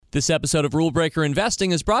This episode of Rule Breaker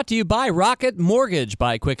Investing is brought to you by Rocket Mortgage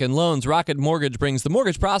by Quicken Loans. Rocket Mortgage brings the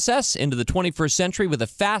mortgage process into the 21st century with a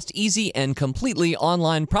fast, easy, and completely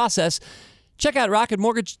online process. Check out Rocket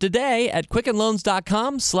Mortgage today at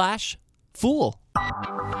quickenloans.com/fool.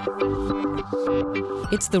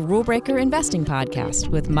 It's the Rule Breaker Investing Podcast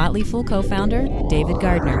with Motley Fool co-founder David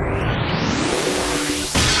Gardner.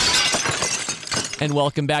 And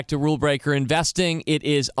welcome back to Rule Breaker Investing. It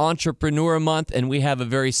is Entrepreneur Month, and we have a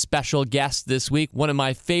very special guest this week. One of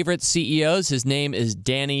my favorite CEOs. His name is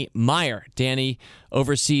Danny Meyer. Danny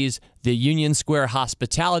oversees the Union Square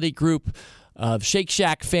Hospitality Group of Shake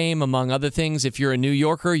Shack fame, among other things. If you're a New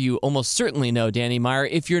Yorker, you almost certainly know Danny Meyer.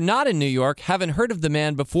 If you're not in New York, haven't heard of the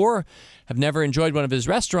man before, have never enjoyed one of his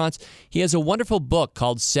restaurants, he has a wonderful book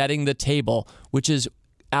called Setting the Table, which is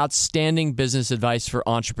outstanding business advice for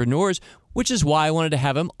entrepreneurs, which is why I wanted to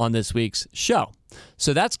have him on this week's show.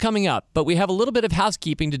 So that's coming up, but we have a little bit of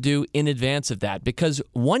housekeeping to do in advance of that, because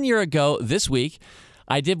 1 year ago this week,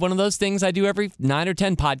 I did one of those things I do every 9 or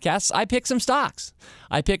 10 podcasts. I picked some stocks.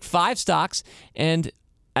 I picked 5 stocks, and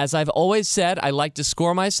as I've always said, I like to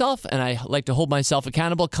score myself, and I like to hold myself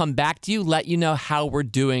accountable, come back to you, let you know how we're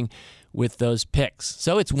doing with those picks.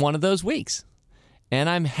 So it's one of those weeks. And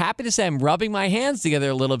I'm happy to say I'm rubbing my hands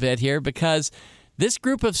together a little bit here because this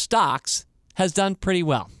group of stocks has done pretty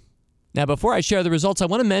well. Now, before I share the results, I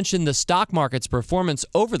want to mention the stock market's performance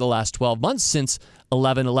over the last 12 months since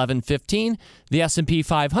 11/11/15. The S&P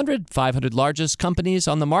 500 largest companies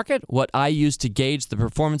on the market, what I use to gauge the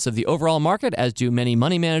performance of the overall market, as do many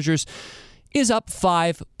money managers, is up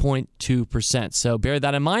 5.2%. So bear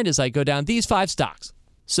that in mind as I go down these 5 stocks.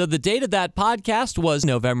 So the date of that podcast was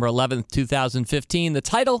November 11th, 2015. The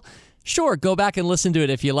title, sure, go back and listen to it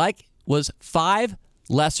if you like, was 5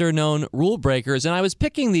 lesser-known rule breakers. And I was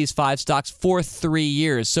picking these 5 stocks for 3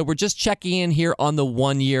 years. So we're just checking in here on the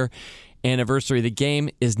 1-year anniversary. The game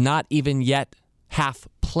is not even yet half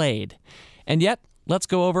played. And yet, let's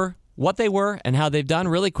go over what they were and how they've done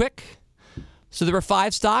really quick. So there were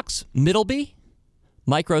 5 stocks: Middleby,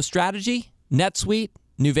 MicroStrategy, NetSuite,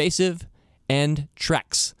 NuVasive, and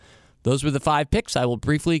Trex. Those were the 5 picks. I will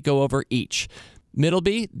briefly go over each.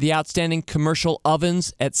 Middleby, the outstanding commercial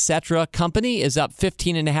ovens, etc. company, is up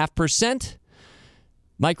 15.5%.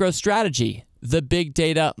 MicroStrategy, the big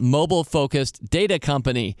data, mobile-focused data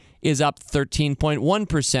company, is up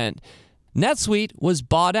 13.1%. NetSuite was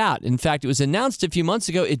bought out. In fact, it was announced a few months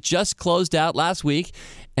ago. It just closed out last week.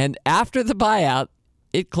 And after the buyout,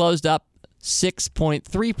 it closed up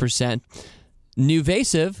 6.3%.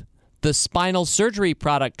 NuVasive, the spinal surgery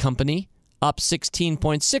product company, up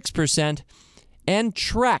 16.6%. And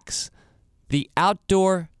Trex, the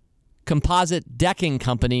outdoor composite decking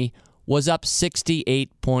company, was up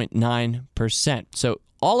 68.9%. So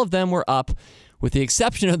all of them were up, with the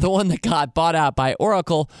exception of the one that got bought out by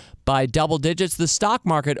Oracle by double digits. The stock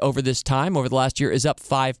market over this time, over the last year, is up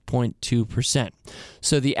 5.2%.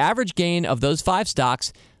 So the average gain of those 5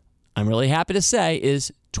 stocks, I'm really happy to say,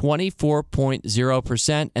 is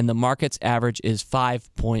 24.0%, and the market's average is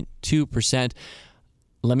 5.2%.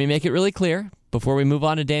 Let me make it really clear before we move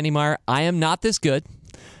on to Danny Meyer. I am not this good.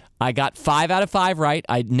 I got 5 out of 5 right.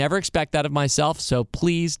 I'd never expect that of myself, so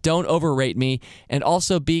please don't overrate me, and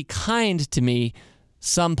also be kind to me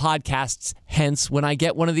some podcasts, hence when I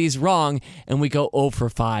get one of these wrong and we go 0 for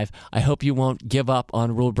 5. I hope you won't give up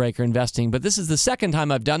on Rule Breaker Investing, but this is the second time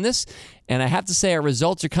I've done this, and I have to say our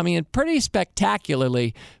results are coming in pretty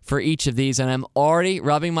spectacularly for each of these, and I'm already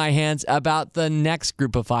rubbing my hands about the next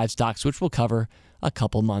group of 5 stocks, which we'll cover a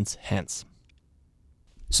couple months hence.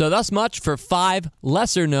 So thus much for 5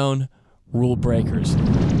 lesser-known rule breakers.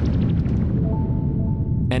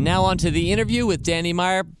 And now on to the interview with Danny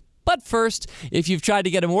Meyer. But first, if you've tried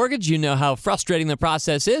to get a mortgage, you know how frustrating the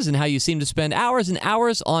process is and how you seem to spend hours and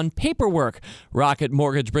hours on paperwork. Rocket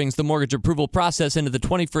Mortgage brings the mortgage approval process into the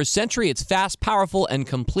 21st century. It's fast, powerful, and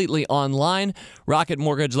completely online. Rocket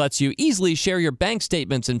Mortgage lets you easily share your bank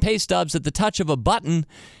statements and pay stubs at the touch of a button,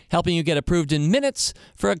 helping you get approved in minutes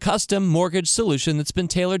for a custom mortgage solution that's been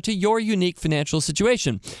tailored to your unique financial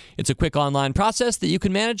situation. It's a quick online process that you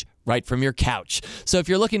can manage right from your couch. So if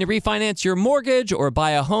you're looking to refinance your mortgage or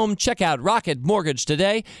buy a home, check out Rocket Mortgage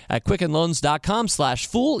today at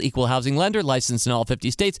quickenloans.com/fool, equal housing lender, licensed in all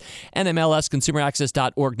 50 states, and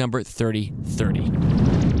MLSconsumeraccess.org number 3030.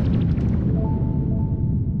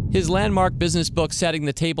 His landmark business book, Setting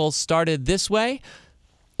the Table, started this way.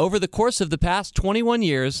 Over the course of the past 21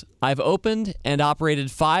 years, I've opened and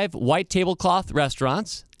operated 5 white tablecloth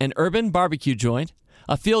restaurants, an urban barbecue joint,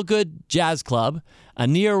 a feel-good jazz club, a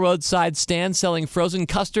neo-roadside stand selling frozen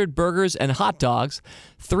custard, burgers, and hot dogs,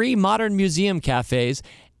 3 modern museum cafes,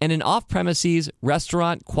 and an off-premises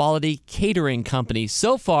restaurant quality catering company.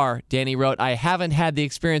 So far, Danny wrote, I haven't had the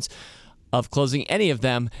experience of closing any of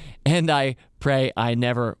them, and I pray I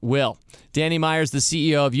never will. Danny Meyer is the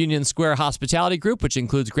CEO of Union Square Hospitality Group, which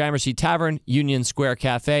includes Gramercy Tavern, Union Square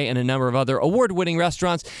Café, and a number of other award-winning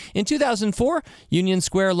restaurants. In 2004, Union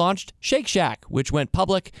Square launched Shake Shack, which went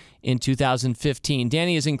public in 2015.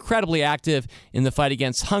 Danny is incredibly active in the fight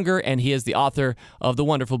against hunger, and he is the author of the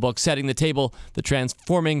wonderful book, Setting the Table, The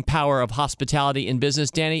Transforming Power of Hospitality in Business.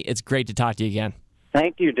 Danny, it's great to talk to you again.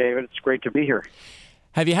 Thank you, David. It's great to be here.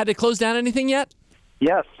 Have you had to close down anything yet?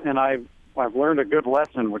 Yes, and I've learned a good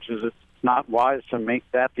lesson, which is it's not wise to make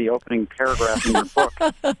that the opening paragraph in your book.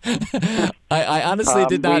 I honestly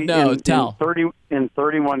did not know. Tell. In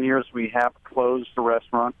 31 years, we have closed the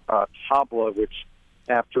restaurant, Habla, which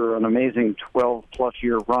after an amazing 12-plus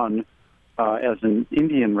year run as an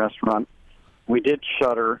Indian restaurant, we did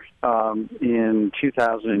shutter in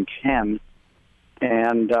 2010,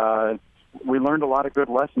 and we learned a lot of good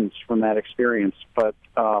lessons from that experience, but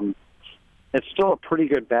it's still a pretty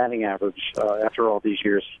good batting average after all these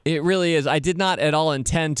years. It really is. I did not at all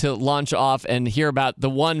intend to launch off and hear about the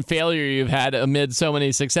one failure you've had amid so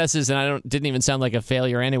many successes, and didn't even sound like a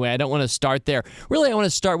failure anyway. I don't want to start there. Really, I want to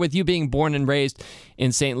start with you being born and raised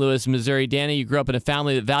in St. Louis, Missouri. Danny, you grew up in a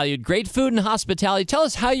family that valued great food and hospitality. Tell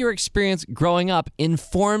us how your experience growing up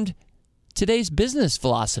informed today's business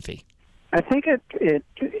philosophy. I think it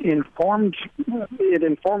informed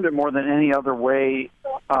it more than any other way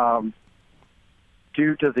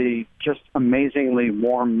due to the just amazingly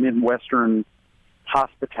warm Midwestern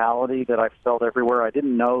hospitality that I felt everywhere. I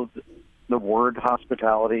didn't know the word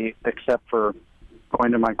hospitality except for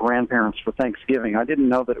going to my grandparents for Thanksgiving. I didn't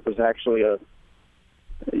know that it was actually a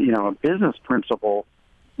business principle,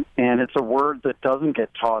 and it's a word that doesn't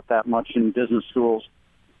get taught that much in business schools.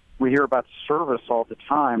 We hear about service all the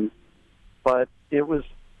time. But it was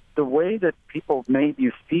the way that people made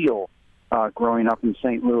you feel growing up in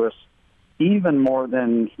St. Louis, even more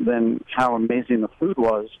than how amazing the food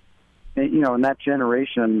was. And, in that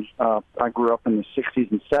generation, I grew up in the 60s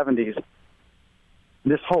and 70s.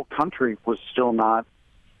 This whole country was still not,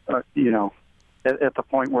 at the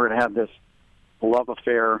point where it had this love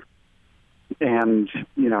affair and,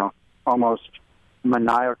 almost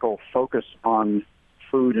maniacal focus on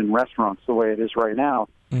food and restaurants the way it is right now.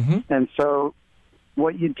 Mm-hmm. And so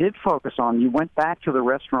what you did focus on, you went back to the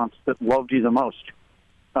restaurants that loved you the most.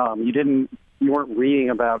 You weren't reading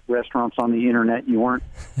about restaurants on the internet. You weren't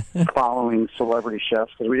following celebrity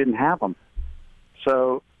chefs because we didn't have them.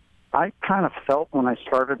 So I kind of felt when I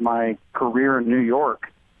started my career in New York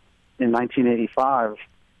in 1985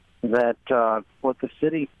 that what the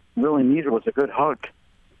city really needed was a good hug.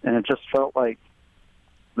 And it just felt like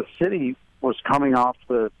the city was coming off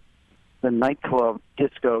the nightclub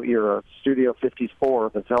disco era, Studio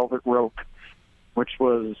 54, the Velvet Rope, which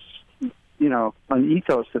was, an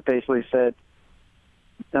ethos that basically said,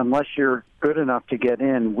 unless you're good enough to get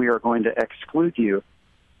in, we are going to exclude you.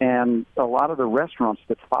 And a lot of the restaurants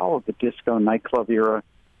that followed the disco nightclub era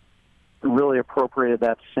really appropriated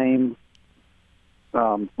that same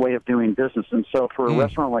way of doing business. And so for a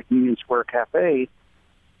restaurant like Union Square Café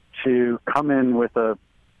to come in with a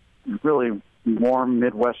really warm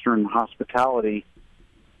Midwestern hospitality,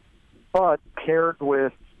 but paired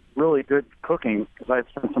with really good cooking, because I had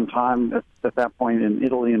spent some time at that point in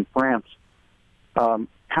Italy and France, kind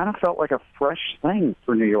of felt like a fresh thing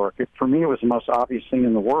for New York. For me, it was the most obvious thing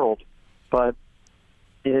in the world, but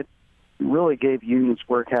it really gave Union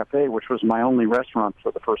Square Café, which was my only restaurant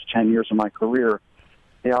for the first 10 years of my career,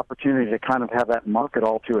 the opportunity to kind of have that market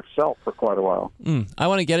all to itself for quite a while. I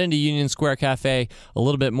want to get into Union Square Café a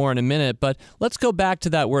little bit more in a minute, but let's go back to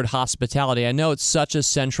that word hospitality. I know it's such a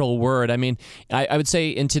central word. I mean, I would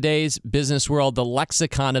say in today's business world, the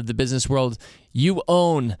lexicon of the business world, you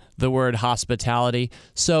own the word hospitality.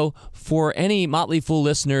 So for any Motley Fool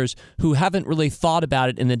listeners who haven't really thought about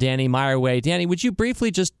it in the Danny Meyer way, Danny, would you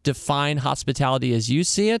briefly just define hospitality as you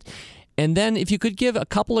see it? And then if you could give a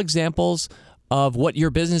couple examples of what your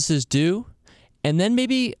businesses do, and then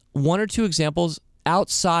maybe one or two examples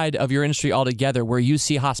outside of your industry altogether where you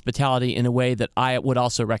see hospitality in a way that I would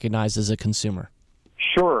also recognize as a consumer.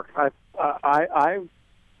 Sure. I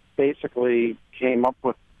basically came up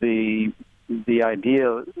with the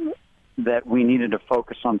idea that we needed to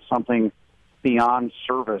focus on something beyond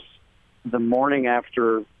service. The morning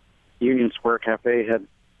after Union Square Café had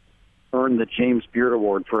earned the James Beard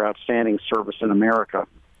Award for Outstanding Service in America,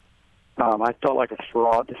 I felt like a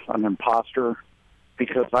fraud, an imposter,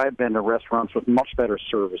 because I had been to restaurants with much better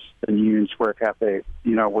service than Union Square Café,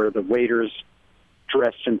 where the waiters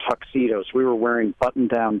dressed in tuxedos. We were wearing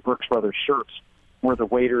button-down Brooks Brothers shirts where the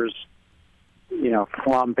waiters,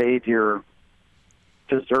 flambéed your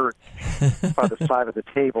dessert by the side of the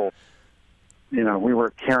table. We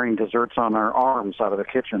were carrying desserts on our arms out of the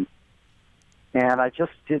kitchen. And I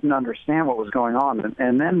just didn't understand what was going on.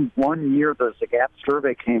 And then one year the Zagat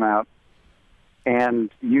survey came out, and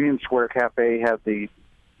Union Square Café had the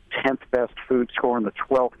 10th best food score and the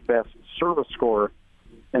 12th best service score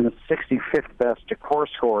and the 65th best decor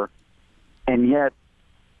score. And yet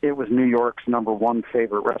it was New York's number one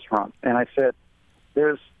favorite restaurant. And I said,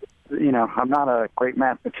 I'm not a great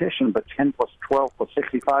mathematician, but 10 plus 12 plus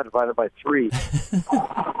 65 divided by 3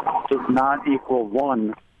 does not equal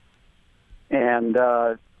 1. And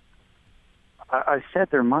I said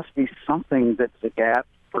there must be something that Zagat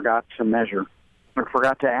forgot to measure or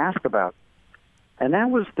forgot to ask about. And that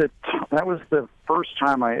was the first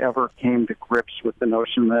time I ever came to grips with the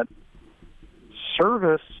notion that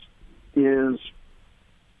service is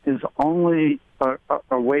only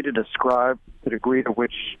a way to describe the degree to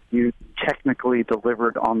which you technically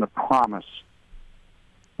delivered on the promise,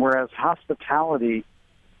 whereas hospitality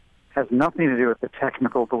has nothing to do with the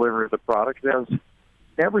technical delivery of the product. It has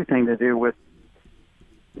everything to do with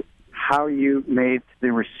how you made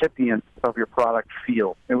the recipient of your product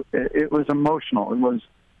feel. It was emotional. It was,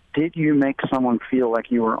 did you make someone feel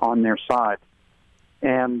like you were on their side?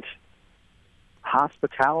 And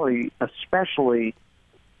hospitality, especially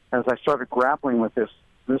as I started grappling with this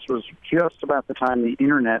was just about the time the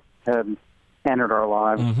internet had entered our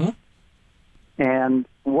lives. Mm-hmm. And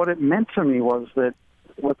what it meant to me was that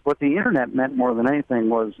what the internet meant more than anything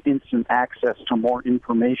was instant access to more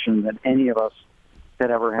information than any of us had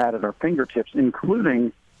ever had at our fingertips,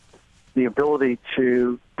 including the ability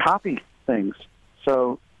to copy things.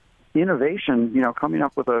 So innovation, coming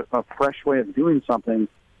up with a fresh way of doing something,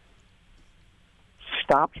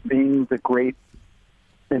 stopped being the great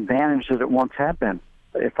advantage that it once had been.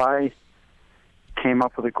 If I came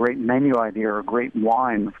up with a great menu idea or a great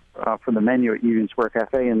wine for the menu at Union Square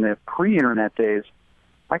Café in the pre-internet days,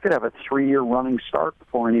 I could have a 3-year running start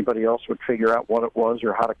before anybody else would figure out what it was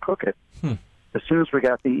or how to cook it. As soon as we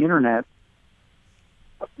got the internet,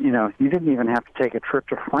 you didn't even have to take a trip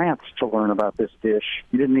to France to learn about this dish.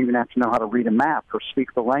 You didn't even have to know how to read a map or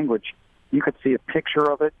speak the language. You could see a picture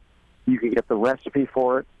of it. You could get the recipe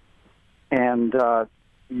for it. And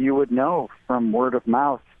you would know from word of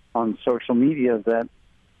mouth on social media that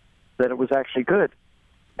it was actually good.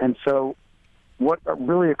 And so what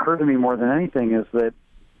really occurred to me more than anything is that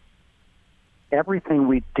everything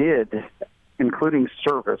we did, including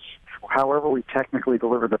service, however we technically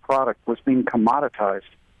delivered the product, was being commoditized.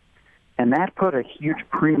 And that put a huge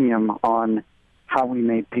premium on how we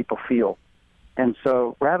made people feel. And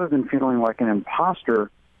so rather than feeling like an imposter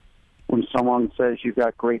when someone says you've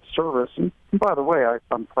got great service, and by the way,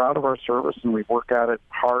 I'm proud of our service and we work at it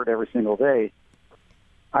hard every single day,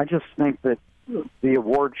 I just think that the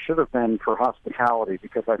award should have been for hospitality,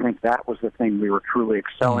 because I think that was the thing we were truly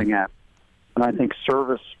excelling at. And I think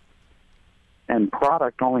service and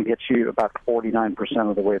product only gets you about 49%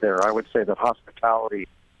 of the way there. I would say that hospitality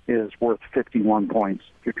is worth 51 points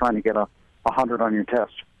if you're trying to get 100 on your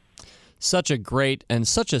test. Such a great and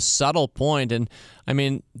such a subtle point. And I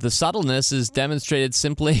mean, the subtleness is demonstrated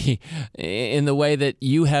simply in the way that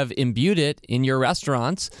you have imbued it in your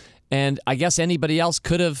restaurants. And I guess anybody else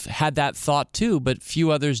could have had that thought too, but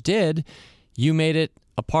few others did. You made it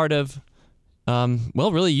a part of,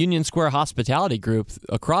 really Union Square Hospitality Group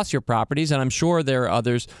across your properties, and I'm sure there are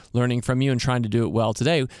others learning from you and trying to do it well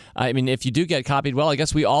today. I mean, if you do get copied well, I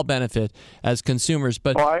guess we all benefit as consumers.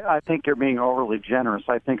 But well, I think you're being overly generous.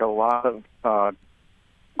 I think a lot of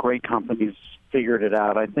great companies figured it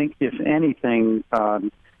out. I think, if anything,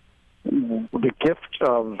 the gift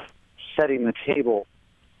of setting the table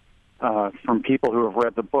from people who have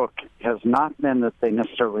read the book has not been that they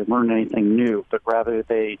necessarily learned anything new, but rather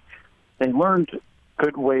they learned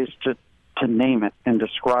good ways to name it and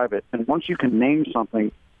describe it. And once you can name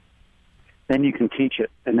something, then you can teach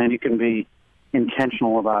it, and then you can be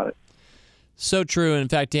intentional about it. So true. In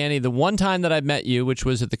fact, Danny, the one time that I met you, which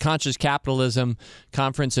was at the Conscious Capitalism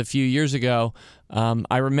conference a few years ago,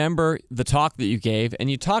 I remember the talk that you gave,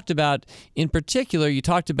 and you talked about, in particular,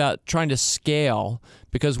 trying to scale,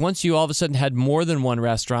 because once you all of a sudden had more than one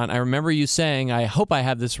restaurant, I remember you saying, I hope I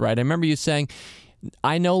have this right, I remember you saying,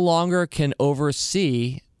 I no longer can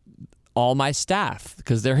oversee all my staff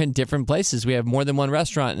because they're in different places. We have more than one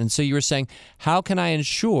restaurant. And so you were saying, how can I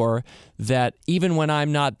ensure that even when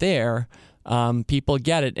I'm not there, people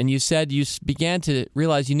get it? And you said you began to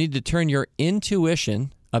realize you need to turn your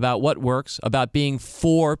intuition about what works, about being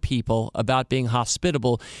for people, about being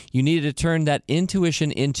hospitable, you needed to turn that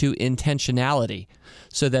intuition into intentionality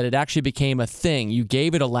so that it actually became a thing. You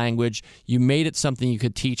gave it a language. You made it something you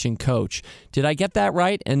could teach and coach. Did I get that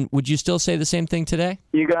right? And would you still say the same thing today?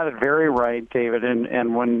 You got it very right, David.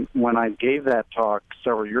 And when I gave that talk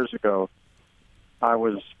several years ago, I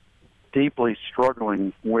was deeply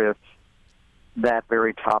struggling with that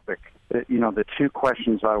very topic. The two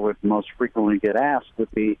questions I would most frequently get asked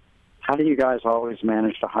would be, how do you guys always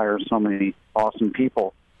manage to hire so many awesome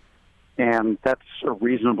people? And that's a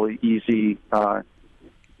reasonably easy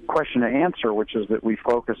question to answer, which is that we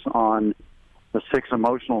focus on the 6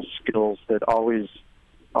 emotional skills that always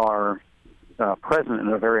are present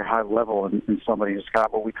at a very high level in somebody who's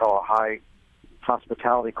got what we call a high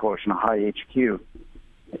hospitality quotient, a high HQ.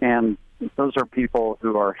 And those are people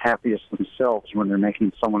who are happiest themselves when they're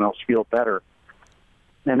making someone else feel better.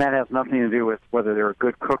 And that has nothing to do with whether they're a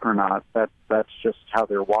good cook or not. That's just how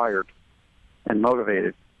they're wired and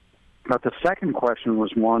motivated. But the second question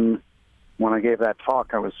was one, when I gave that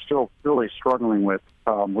talk, I was still really struggling with,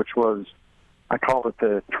 which was, I called it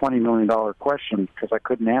the $20 million question because I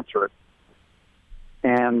couldn't answer it.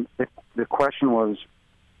 And the question was,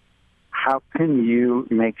 how can you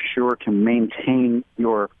make sure to maintain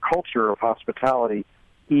your culture of hospitality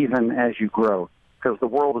even as you grow? Because the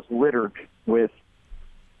world is littered with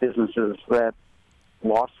businesses that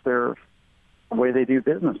lost their way they do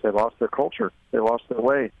business. They lost their culture. They lost their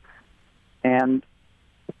way. And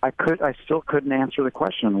I still couldn't answer the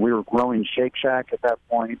question. We were growing Shake Shack at that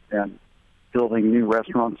point and building new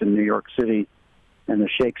restaurants in New York City, and the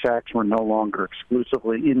Shake Shacks were no longer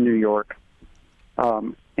exclusively in New York.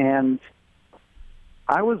 And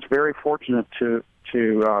I was very fortunate to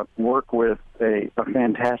work with a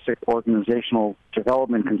fantastic organizational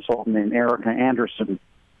development consultant named Erica Anderson.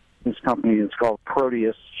 This company is called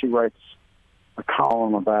Proteus. She writes a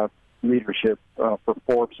column about leadership for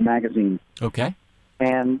Forbes magazine. Okay.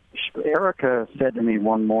 And Erica said to me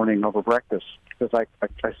one morning over breakfast, because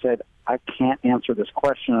I said, I can't answer this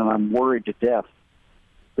question, and I'm worried to death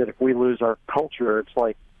that if we lose our culture, it's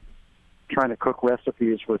like trying to cook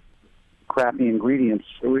recipes with crappy ingredients.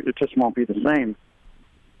 It just won't be the same.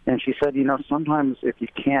 And she said, sometimes if you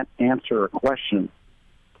can't answer a question,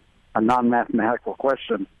 a non-mathematical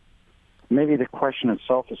question, maybe the question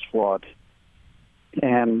itself is flawed.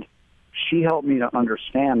 And she helped me to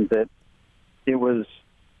understand that it was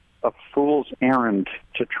a fool's errand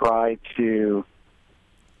to try to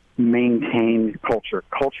maintain culture.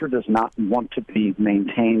 Culture does not want to be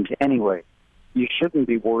maintained anyway. You shouldn't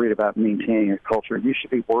be worried about maintaining a culture. You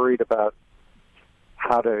should be worried about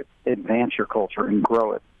how to advance your culture and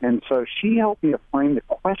grow it. And so she helped me to frame the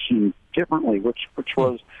question differently, which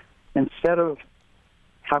was, instead of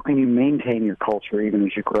how can you maintain your culture even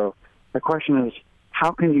as you grow, the question is,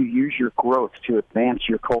 how can you use your growth to advance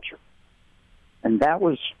your culture? And that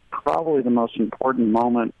was probably the most important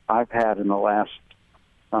moment I've had in the last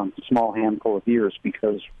small handful of years,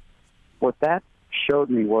 because what that showed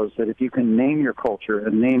me was that if you can name your culture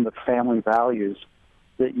and name the family values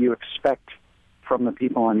that you expect from the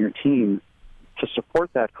people on your team to support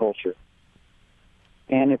that culture,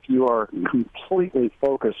 and if you are completely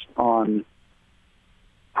focused on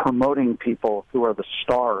promoting people who are the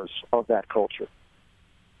stars of that culture,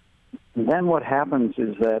 then what happens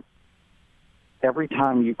is that every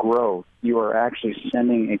time you grow, you are actually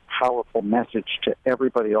sending a powerful message to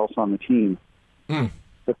everybody else on the team.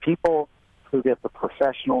 The people who get the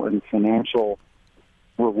professional and financial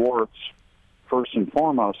rewards, first and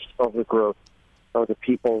foremost, of the growth are the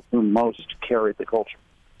people who most carry the culture.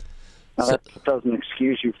 Now, that doesn't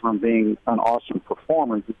excuse you from being an awesome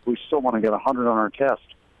performer. We still want to get 100 on our test,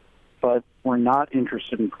 but we're not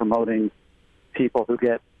interested in promoting people who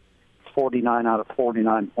get 49 out of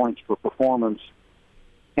 49 points for performance,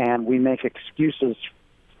 and we make excuses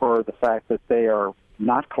for the fact that they are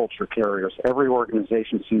not culture carriers. Every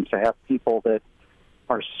organization seems to have people that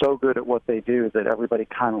are so good at what they do that everybody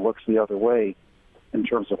kind of looks the other way in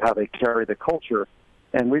terms of how they carry the culture.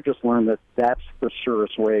 And we've just learned that that's the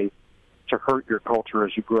surest way to hurt your culture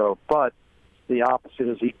as you grow. But the opposite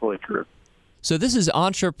is equally true. So this is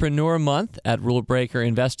Entrepreneur Month at Rule Breaker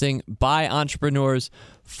Investing, by entrepreneurs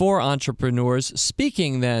for entrepreneurs.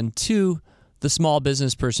 Speaking then to the small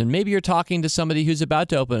business person. Maybe you're talking to somebody who's about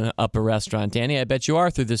to open up a restaurant, Danny. I bet you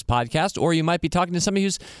are through this podcast. Or you might be talking to somebody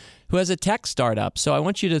who has a tech startup. So I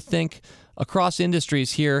want you to think across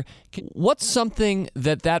industries here. What's something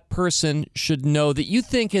that person should know that you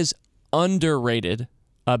think is underrated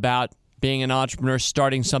about being an entrepreneur,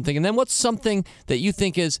 starting something? And then what's something that you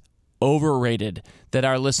think is overrated that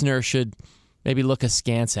our listener should maybe look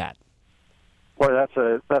askance at? Boy, that's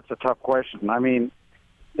a tough question. I mean,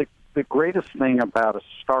 the greatest thing about a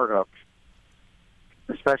startup,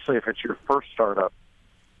 especially if it's your first startup,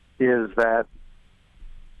 is that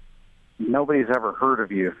nobody's ever heard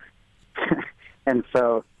of you. And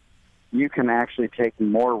so you can actually take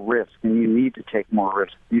more risk, and you need to take more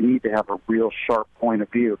risk. You need to have a real sharp point of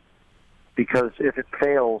view, because if it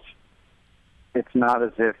fails, it's not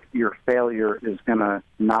as if your failure is going to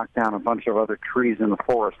knock down a bunch of other trees in the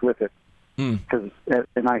forest with it. Because,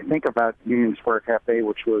 and I think about Union Square Café,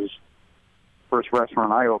 which was the first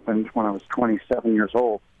restaurant I opened when I was 27 years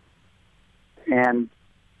old, and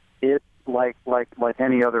it, like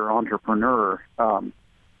any other entrepreneur,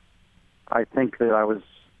 I think that I was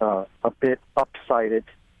a bit upsided.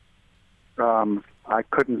 I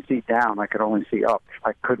couldn't see down. I could only see up.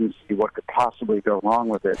 I couldn't see what could possibly go wrong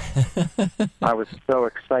with it. I was so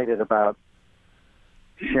excited about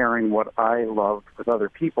sharing what I loved with other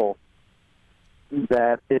people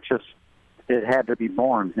that it had to be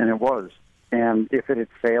born, and it was. And if it had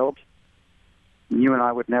failed, you and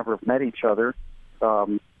I would never have met each other.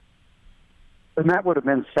 And that would have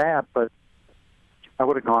been sad, but I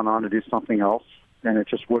would have gone on to do something else, and it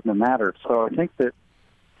just wouldn't have mattered. So I think that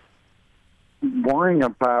worrying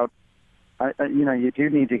about, you do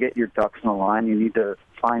need to get your ducks in a line. You need to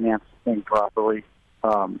finance the thing properly,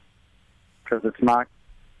 because it's not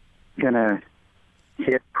going to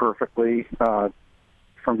hit perfectly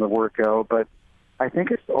from the word go. But I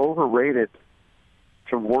think it's overrated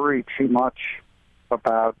to worry too much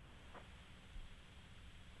about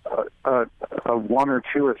a 1 or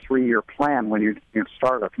 2 or 3 year plan when you're a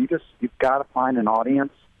startup. You've got to find an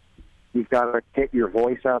audience. You've got to get your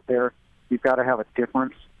voice out there. You've got to have a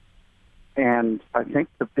difference. And I think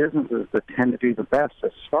the businesses that tend to do the best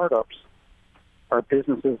as startups are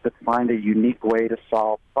businesses that find a unique way to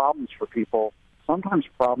solve problems for people, sometimes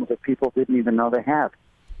problems that people didn't even know they had,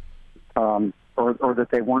 or that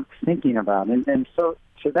they weren't thinking about. And so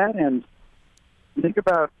to that end, think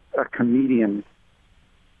about a comedian.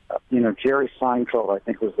 Jerry Seinfeld, I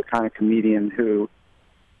think, was the kind of comedian who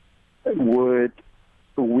would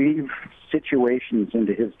weave situations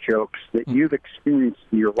into his jokes that you've experienced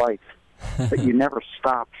in your life, but you never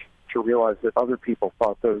stopped to realize that other people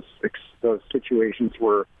thought those situations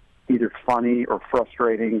were either funny or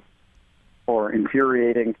frustrating or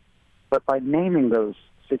infuriating. But by naming those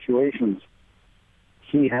situations,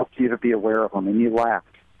 he helped you to be aware of them, and you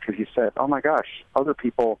laughed because you said, oh my gosh, other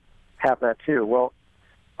people have that too. Well,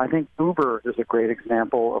 I think Uber is a great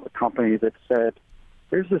example of a company that said,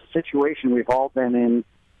 there's this situation we've all been in,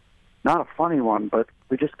 not a funny one, but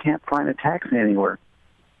we just can't find a taxi anywhere.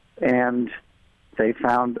 And they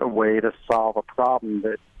found a way to solve a problem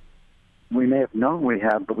that we may have known we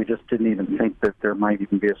had, but we just didn't even think that there might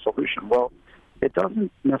even be a solution. Well, it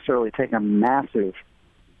doesn't necessarily take a massive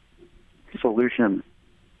solution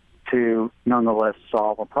to nonetheless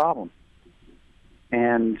solve a problem.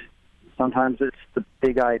 And sometimes it's the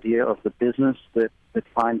big idea of the business that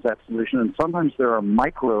finds that solution, and sometimes there are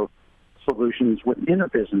micro solutions within a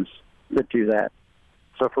business that do that.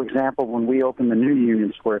 So, for example, when we open the new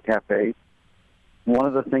Union Square Café, one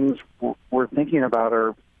of the things we're thinking about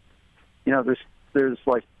are, there's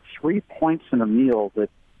like 3 points in a meal that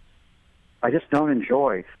I just don't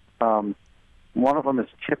enjoy. One of them is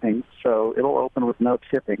tipping, so it'll open with no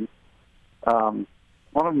tipping. One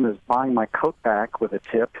of them is buying my coat back with a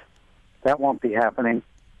tip. That won't be happening.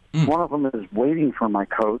 One of them is waiting for my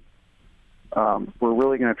coat. We're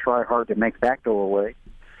really going to try hard to make that go away.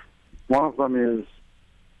 One of them is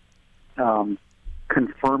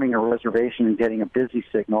confirming a reservation and getting a busy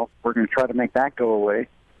signal. We're going to try to make that go away.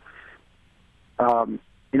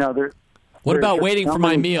 What about waiting for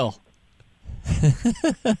my meal?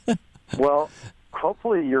 Well,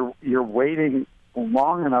 hopefully you're waiting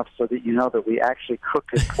long enough so that you know that we actually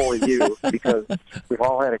cooked it for you, because we've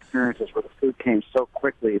all had experiences where the food came so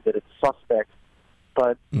quickly that it's suspect.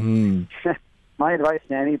 But my advice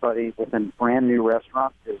to anybody with a brand new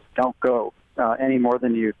restaurant is don't go any more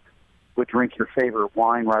than you would drink your favorite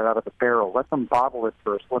wine right out of the barrel. Let them bottle it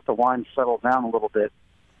first. Let the wine settle down a little bit.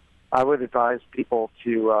 I would advise people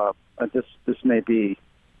to, this may be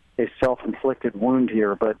a self-inflicted wound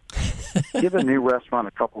here, but give a new restaurant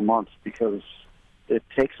a couple months, because it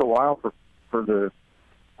takes a while for the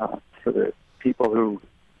people who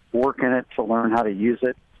work in it to learn how to use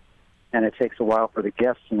it, and it takes a while for the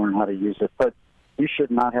guests to learn how to use it. But you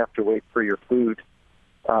should not have to wait for your food.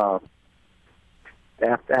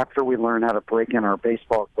 After we learn how to break in our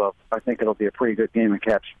baseball glove, I think it'll be a pretty good game of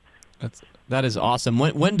catch. That is awesome.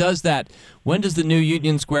 When does the new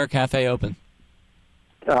Union Square Café open?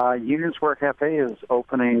 Union Square Café is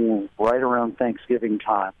opening right around Thanksgiving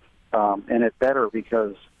time, and it better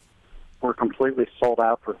because we're completely sold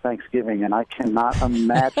out for Thanksgiving, and I cannot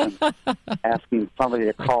imagine asking somebody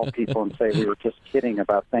to call people and say we were just kidding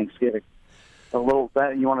about Thanksgiving. You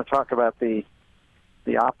want to talk about the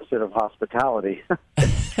opposite of hospitality.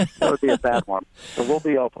 That would be a bad one. So we'll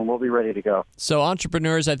be open. We'll be ready to go. So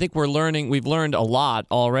entrepreneurs, I think we've learned a lot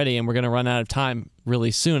already, and we're going to run out of time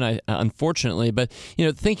really soon, unfortunately. But,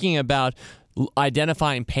 thinking about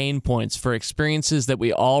identifying pain points for experiences that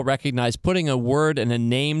we all recognize, putting a word and a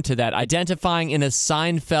name to that, identifying in a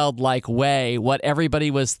Seinfeld-like way what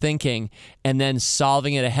everybody was thinking, and then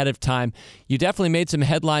solving it ahead of time. You definitely made some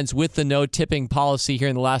headlines with the no tipping policy here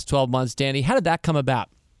in the last 12 months. Danny, how did that come about?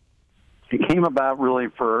 It came about really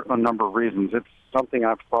for a number of reasons. It's something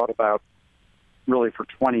I've thought about really for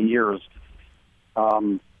 20 years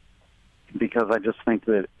because I just think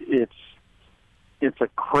that it's a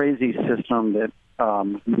crazy system that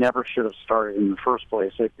never should have started in the first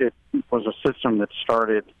place. It was a system that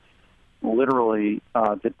started literally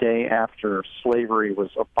the day after slavery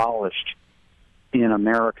was abolished in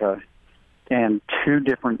America, and two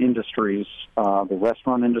different industries, the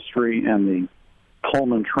restaurant industry and the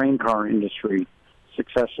Pullman train car industry,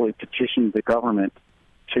 successfully petitioned the government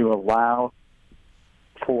to allow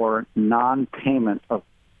for non-payment of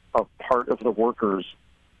part of the workers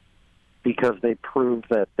because they proved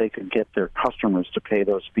that they could get their customers to pay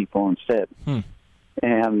those people instead.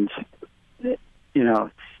 And,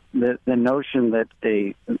 the notion that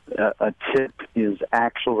a tip is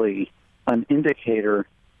actually an indicator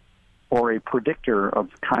or a predictor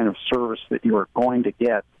of the kind of service that you are going to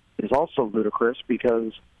get is also ludicrous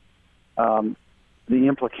because the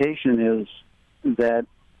implication is that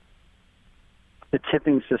the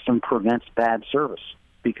tipping system prevents bad service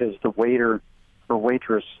because the waiter or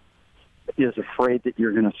waitress is afraid that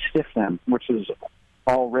you're going to stiff them, which is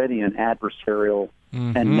already an adversarial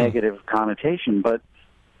and negative connotation. But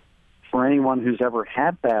for anyone who's ever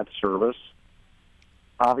had bad service,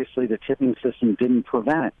 obviously the tipping system didn't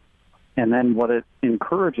prevent it. And then what it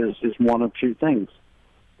encourages is one of two things.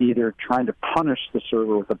 Either trying to punish the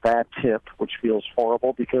server with a bad tip, which feels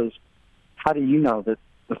horrible because how do you know that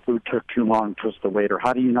the food took too long to the waiter?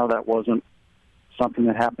 How do you know that wasn't something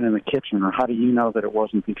that happened in the kitchen? Or how do you know that it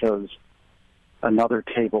wasn't because another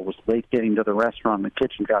table was late getting to the restaurant and the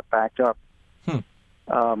kitchen got backed up?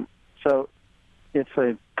 So it's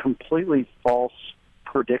a completely false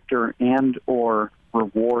predictor and or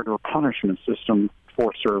reward or punishment system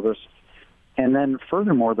for service. And then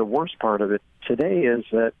furthermore, the worst part of it today is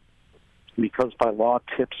that because by law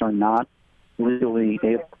tips are not legally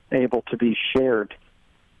able to be shared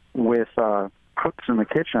with cooks in the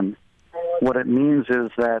kitchen, what it means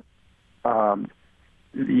is that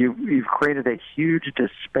you've created a huge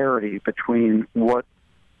disparity between what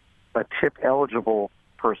a tip-eligible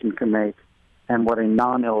person can make and what a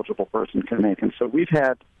non-eligible person can make. And so we've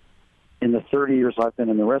had, in the 30 years I've been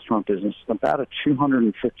in the restaurant business, about a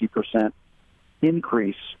 250%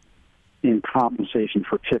 increase in compensation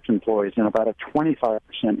for tipped employees and about a 25%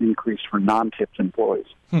 increase for non-tipped employees.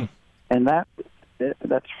 And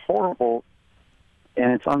that's horrible,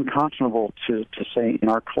 and it's unconscionable to say in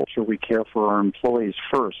our culture we care for our employees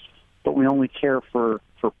first, but we only care for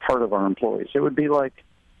part of our employees. It would be like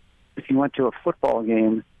if you went to a football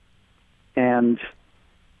game and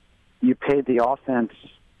you paid the offense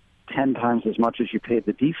 10 times as much as you paid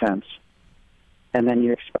the defense, and then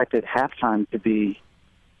you expected halftime to be,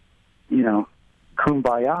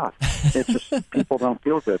 kumbaya. It's just people don't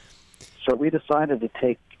feel good. So we decided to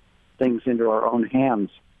take things into our own hands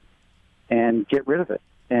and get rid of it.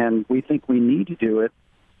 And we think we need to do it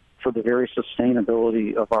for the very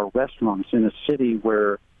sustainability of our restaurants in a city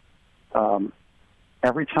where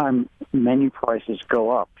every time menu prices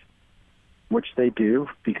go up, which they do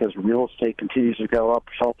because real estate continues to go up,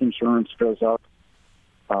 health insurance goes up,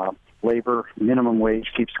 labor, minimum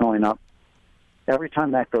wage keeps going up. Every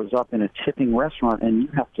time that goes up in a tipping restaurant and you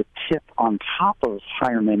have to tip on top of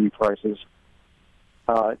higher menu prices,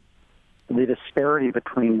 the disparity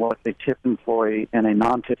between what a tipped employee and a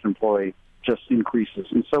non-tipped employee just increases.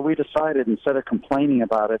 And so we decided, instead of complaining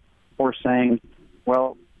about it or saying,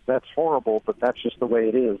 well, that's horrible, but that's just the way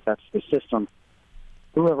it is, that's the system,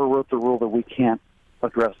 whoever wrote the rule that we can't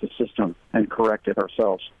address the system and correct it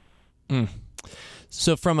ourselves?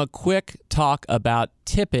 So from a quick talk about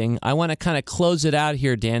tipping, I want to kind of close it out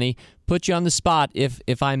here, Danny, put you on the spot,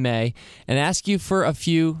 if I may, and ask you for a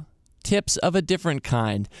few tips of a different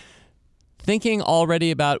kind. Thinking already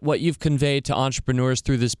about what you've conveyed to entrepreneurs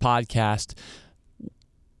through this podcast,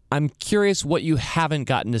 I'm curious what you haven't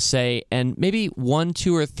gotten to say, and maybe 1,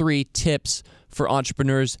 2, or 3 tips for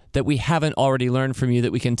entrepreneurs that we haven't already learned from you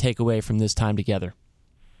that we can take away from this time together.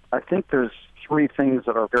 I think there's 3 things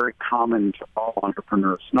that are very common to all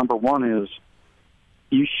entrepreneurs. Number 1 is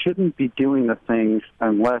you shouldn't be doing the things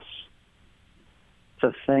unless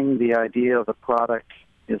the thing, the idea of the product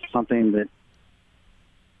is something that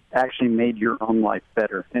actually made your own life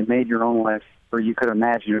better and made your own life, or you could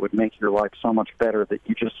imagine it would make your life so much better that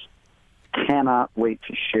you just cannot wait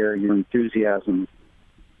to share your enthusiasm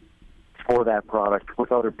for that product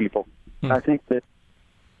with other people. I think that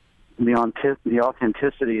the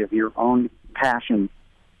authenticity of your own passion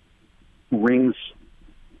rings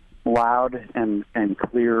loud and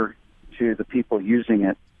clear to the people using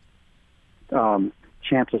it.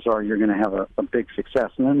 Chances are you're going to have a big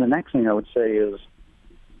success. And then the next thing I would say is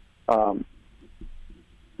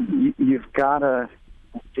you've got to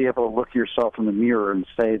be able to look yourself in the mirror and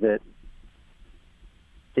say that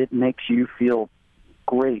it makes you feel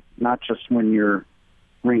great, not just when you're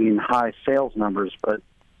ringing high sales numbers, but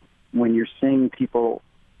when you're seeing people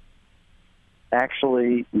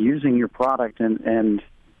actually using your product and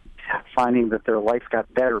finding that their life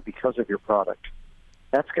got better because of your product.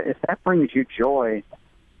 If that brings you joy,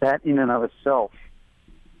 that in and of itself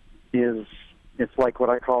it's like what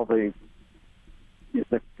I call the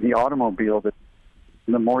automobile, that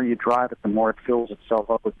the more you drive it, the more it fills itself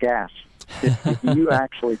up with gas. If you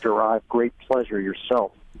actually derive great pleasure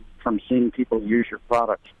yourself from seeing people use your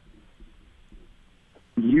product,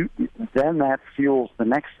 then that fuels the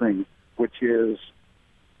next thing, which is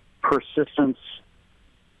persistence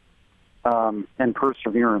and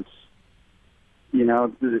perseverance. You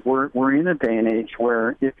know, we're in a day and age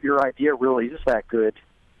where if your idea really is that good,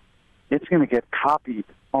 it's going to get copied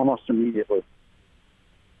almost immediately.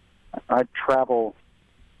 I travel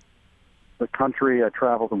the country, I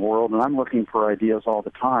travel the world, and I'm looking for ideas all the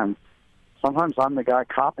time. Sometimes I'm the guy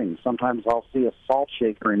copying. Sometimes I'll see a salt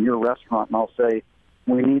shaker in your restaurant, and I'll say,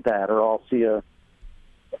 we need that. Or I'll see a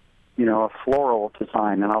floral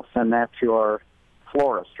design, and I'll send that to our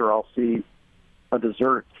florist. Or I'll see a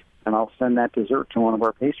dessert, and I'll send that dessert to one of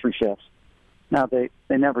our pastry chefs. Now, they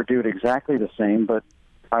never do it exactly the same, but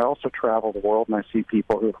I also travel the world, and I see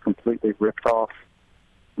people who have completely ripped off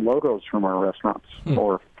logos from our restaurants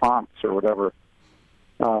or fonts or whatever.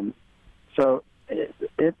 So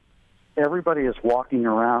everybody is walking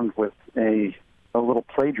around with a little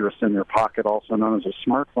plagiarist in their pocket, also known as a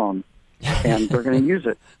smartphone, and they're going to use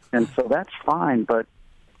it. And so that's fine, but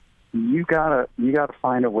you gotta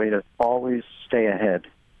find a way to always stay ahead.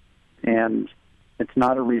 And it's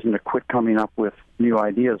not a reason to quit coming up with new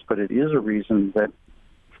ideas, but it is a reason that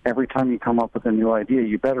every time you come up with a new idea,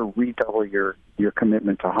 you better redouble your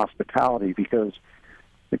commitment to hospitality, because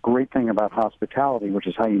the great thing about hospitality, which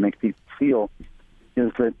is how you make people feel,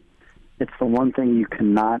 is that it's the one thing you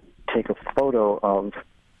cannot take a photo of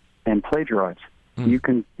and plagiarize. You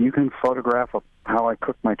can photograph how I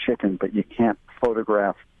cook my chicken, but you can't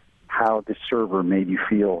photograph how the server made you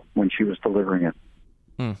feel when she was delivering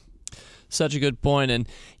it. Such a good point. And,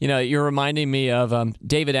 you're reminding me of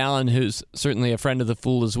David Allen, who's certainly a friend of the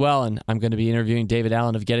Fool as well. And I'm going to be interviewing David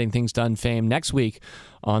Allen of Getting Things Done fame next week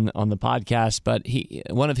on the podcast. But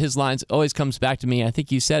one of his lines always comes back to me. I think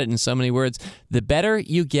you said it in so many words. The better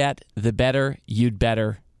you get, the better you'd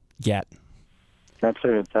better get. That's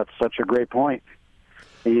such a great point.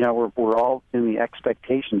 We're all in the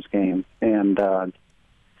expectations game. And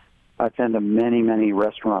I've been to many, many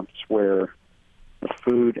restaurants where the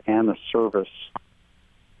food and the service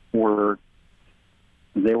were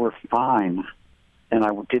fine, and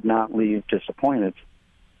I did not leave disappointed.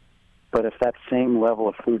 But if that same level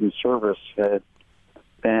of food and service had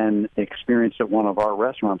been experienced at one of our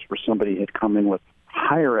restaurants where somebody had come in with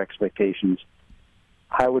higher expectations,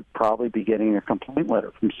 I would probably be getting a complaint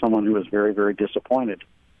letter from someone who was very, very disappointed.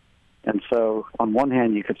 And so on one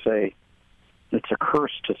hand, you could say it's a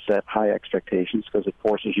curse to set high expectations because it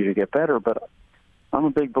forces you to get better, but I'm a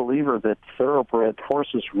big believer that thoroughbred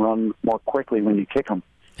horses run more quickly when you kick them,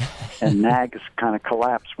 and nags kind of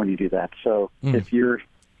collapse when you do that. So if you're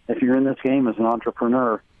in this game as an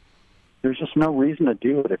entrepreneur, there's just no reason to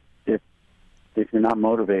do it if you're not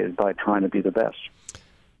motivated by trying to be the best.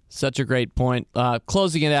 Such a great point.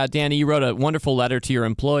 Closing it out, Danny, you wrote a wonderful letter to your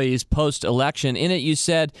employees post-election. In it, you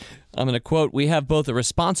said, I'm going to quote, "We have both a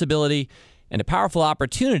responsibility and a powerful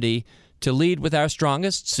opportunity to lead with our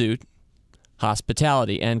strongest suit,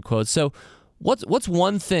 hospitality," end quote. So what's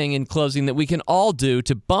one thing in closing that we can all do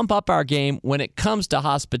to bump up our game when it comes to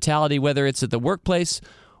hospitality, whether it's at the workplace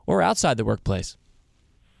or outside the workplace?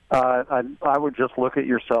 I would just look at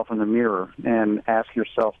yourself in the mirror and ask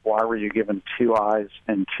yourself, why were you given 2 eyes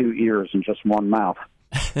and 2 ears and just 1 mouth?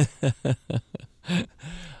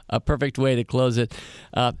 A perfect way to close it.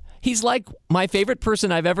 He's like my favorite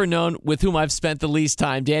person I've ever known with whom I've spent the least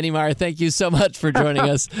time. Danny Meyer, thank you so much for joining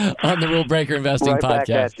us on the Rule Breaker Investing Podcast. Right back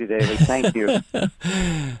at you, David. Thank you.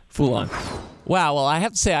 Fool on. Wow, well, I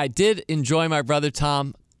have to say I did enjoy my brother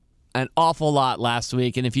Tom an awful lot last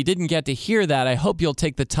week, and if you didn't get to hear that, I hope you'll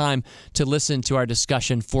take the time to listen to our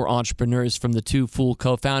discussion for entrepreneurs from the 2 Fool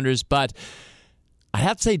co-founders. But I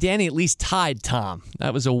have to say, Danny at least tied Tom.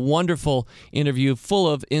 That was a wonderful interview, full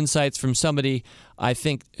of insights from somebody I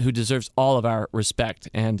think who deserves all of our respect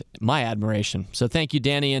and my admiration. So thank you,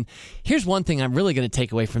 Danny. And here's one thing I'm really going to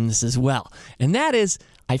take away from this as well, and that is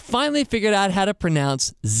I finally figured out how to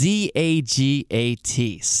pronounce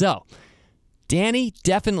Z-A-G-A-T. So Danny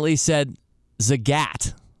definitely said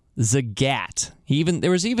Zagat. Zagat.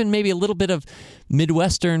 There was even maybe a little bit of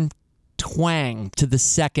Midwestern twang to the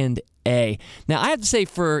second A. Now, I have to say,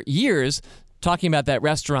 for years, talking about that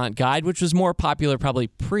restaurant guide, which was more popular probably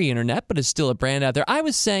pre-internet, but is still a brand out there, I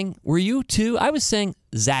was saying, were you too? I was saying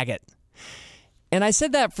Zagat. And I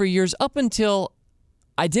said that for years up until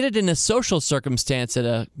I did it in a social circumstance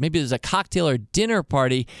at maybe it was a cocktail or dinner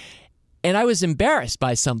party, and I was embarrassed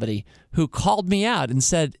by somebody who called me out and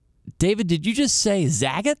said, David, did you just say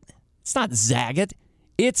Zagat? It's not Zagat.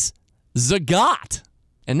 It's Zagat.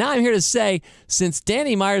 And now I'm here to say, since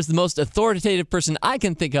Danny Meyer is the most authoritative person I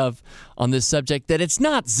can think of on this subject, that it's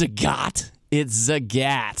not Zagat, it's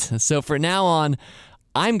Zagat. So for now on,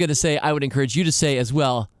 I'm going to say, I would encourage you to say as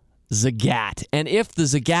well, Zagat. And if the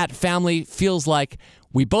Zagat family feels like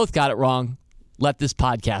we both got it wrong, let this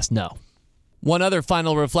podcast know. One other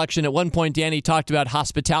final reflection. At one point, Danny talked about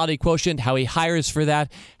hospitality quotient, how he hires for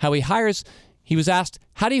that, he was asked,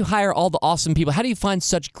 how do you hire all the awesome people? How do you find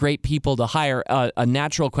such great people to hire? A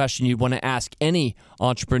natural question you'd want to ask any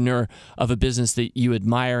entrepreneur of a business that you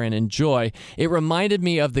admire and enjoy. It reminded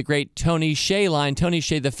me of the great Tony Hsieh line. Tony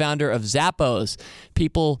Hsieh, the founder of Zappos.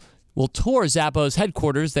 People will tour Zappos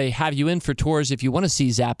headquarters. They have you in for tours if you want to see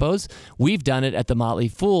Zappos. We've done it at the Motley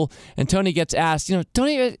Fool. And Tony gets asked,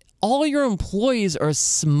 Tony, all your employees are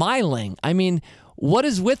smiling. I mean, what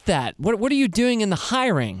is with that? What are you doing in the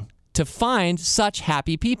hiring to find such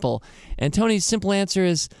happy people? And Tony's simple answer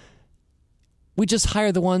is, we just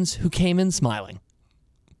hire the ones who came in smiling.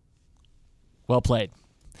 Well played.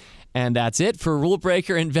 And that's it for Rule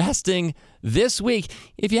Breaker Investing this week.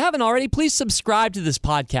 If you haven't already, please subscribe to this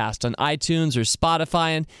podcast on iTunes or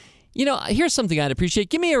Spotify. And, here's something I'd appreciate.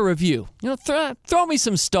 Give me a review. Throw me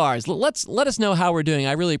some stars. Let us know how we're doing.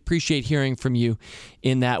 I really appreciate hearing from you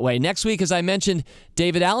in that way. Next week, as I mentioned,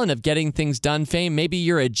 David Allen of Getting Things Done fame. Maybe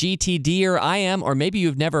you're a GTDer, I am, or maybe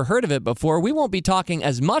you've never heard of it before. We won't be talking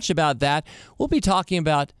as much about that. We'll be talking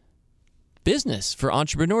about business for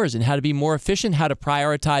entrepreneurs and how to be more efficient, how to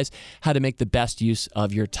prioritize, how to make the best use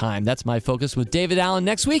of your time. That's my focus with David Allen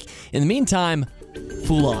next week. In the meantime,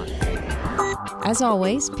 fool on. As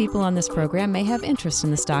always, people on this program may have interest in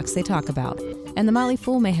the stocks they talk about, and the Motley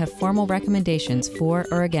Fool may have formal recommendations for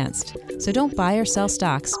or against. So don't buy or sell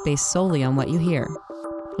stocks based solely on what you hear.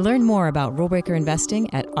 Learn more about Rule Breaker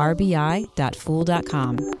Investing at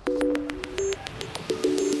rbi.fool.com.